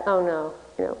 I thought, oh no,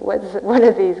 what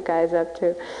are these guys up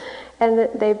to? And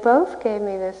they both gave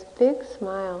me this big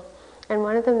smile. And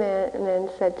one of the men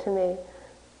said to me,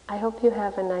 I hope you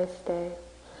have a nice day.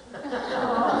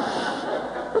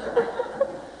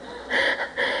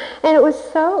 And it was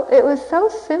so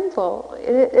simple.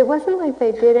 It wasn't like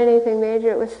they did anything major.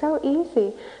 It was so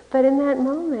easy. But in that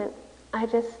moment, I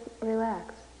just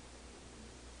relaxed.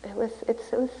 It was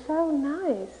so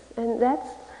nice. And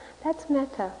that's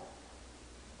metta.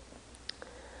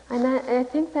 And I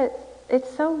think that it's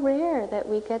so rare that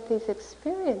we get these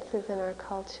experiences in our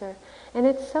culture, and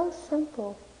it's so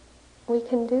simple. We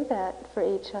can do that for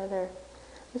each other.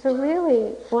 It's a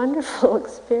really wonderful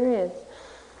experience.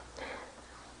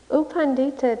 U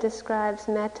Pandita describes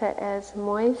metta as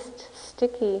moist,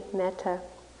 sticky metta.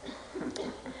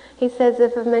 He says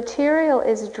if a material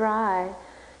is dry,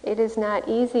 it is not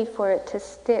easy for it to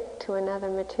stick to another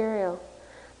material.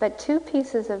 But 2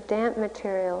 pieces of damp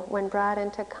material, when brought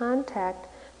into contact,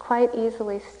 quite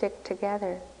easily stick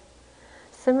together.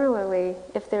 Similarly,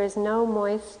 if there is no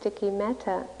moist, sticky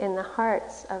metta in the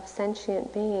hearts of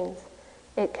sentient beings,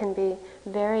 it can be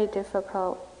very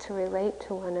difficult to relate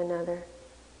to one another.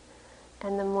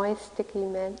 And the moist, sticky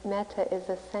metta is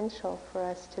essential for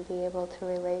us to be able to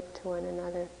relate to one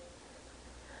another.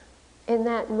 In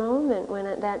that moment, when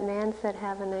that man said,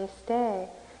 have a nice day,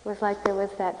 it was like there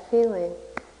was that feeling.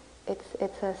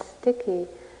 It's a sticky,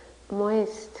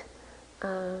 moist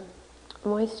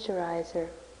moisturizer,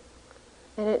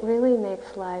 and it really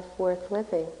makes life worth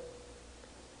living.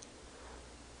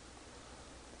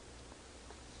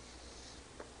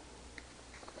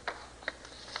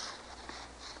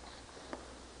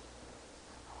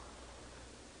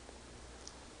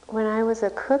 When I was a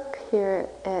cook here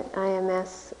at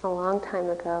IMS a long time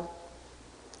ago,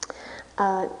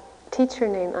 a teacher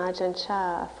named Ajahn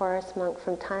Chah, a forest monk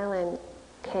from Thailand,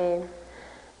 came.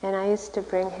 And I used to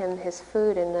bring him his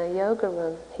food in the yoga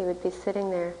room. He would be sitting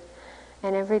there.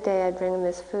 And every day I'd bring him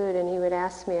his food, and he would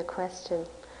ask me a question.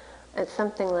 It's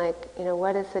something like,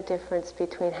 what is the difference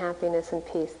between happiness and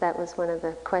peace? That was one of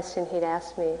the questions he'd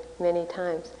asked me many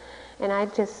times. And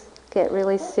I'd just get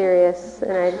really serious,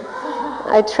 and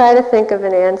I'd try to think of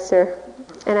an answer.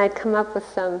 And I'd come up with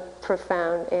some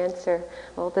profound answer.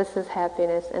 Well, this is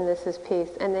happiness, and this is peace.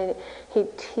 And then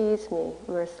he'd tease me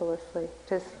mercilessly,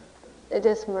 just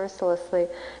mercilessly,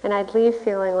 and I'd leave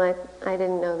feeling like I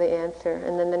didn't know the answer.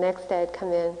 And then the next day I'd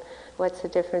come in, what's the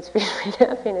difference between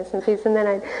happiness and peace? And then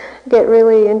I'd get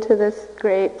really into this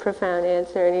great, profound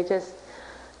answer, and he'd just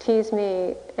tease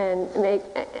me and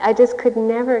I just could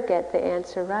never get the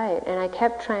answer right. And I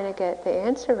kept trying to get the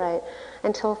answer right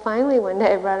until finally one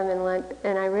day I brought him in lunch,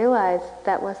 and I realized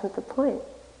that wasn't the point.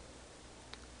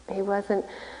 He wasn't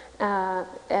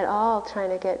at all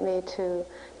trying to get me to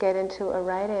get into a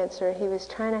right answer. He was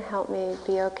trying to help me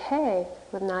be okay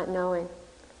with not knowing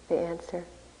the answer,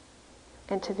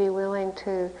 and to be willing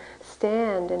to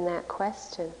stand in that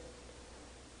question.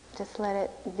 Just let it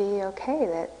be okay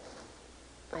that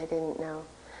I didn't know.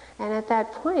 And at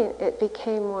that point, it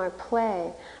became more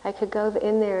play. I could go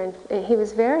in there, and he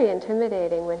was very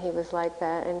intimidating when he was like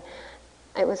that, and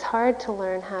it was hard to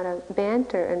learn how to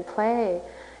banter and play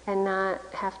and not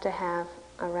have to have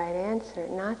a right answer,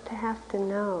 not to have to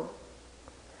know.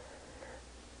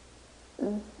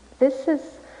 This is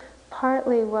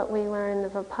partly what we learn in the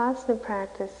Vipassana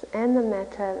practice and the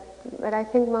metta, but I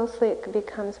think mostly it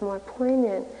becomes more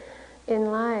poignant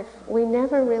in life. We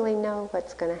never really know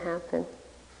what's going to happen.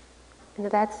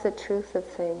 That's the truth of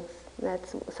things.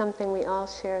 That's something we all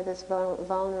share, this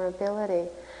vulnerability.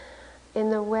 In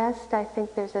the West, I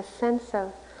think there's a sense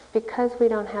of because we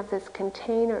don't have this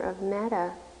container of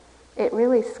metta, it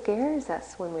really scares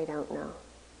us when we don't know.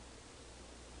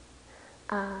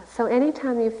 So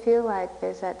anytime you feel like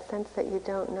there's that sense that you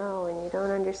don't know and you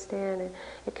don't understand and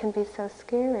it can be so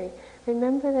scary,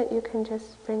 remember that you can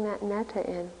just bring that metta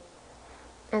in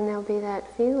and there'll be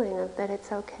that feeling of that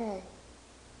it's okay.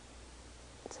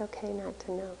 It's okay not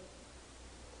to know.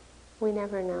 We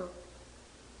never know.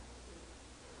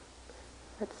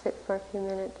 Let's sit for a few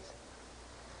minutes.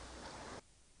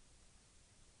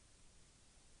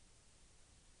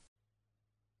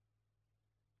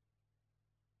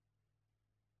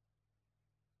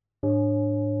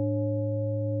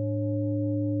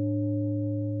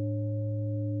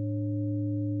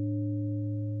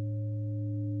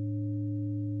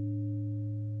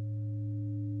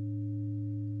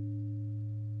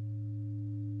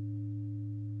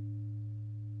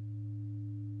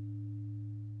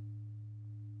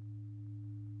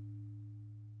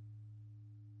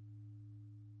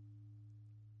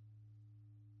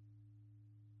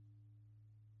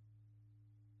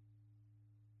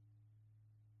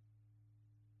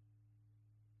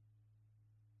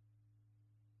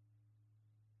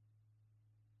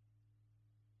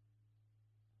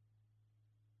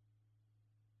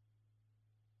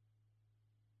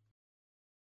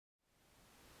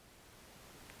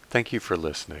 Thank you for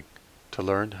listening. To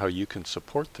learn how you can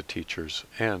support the teachers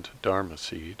and Dharma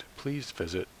Seed, please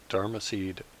visit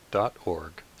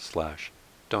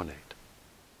dharmaseed.org/donate.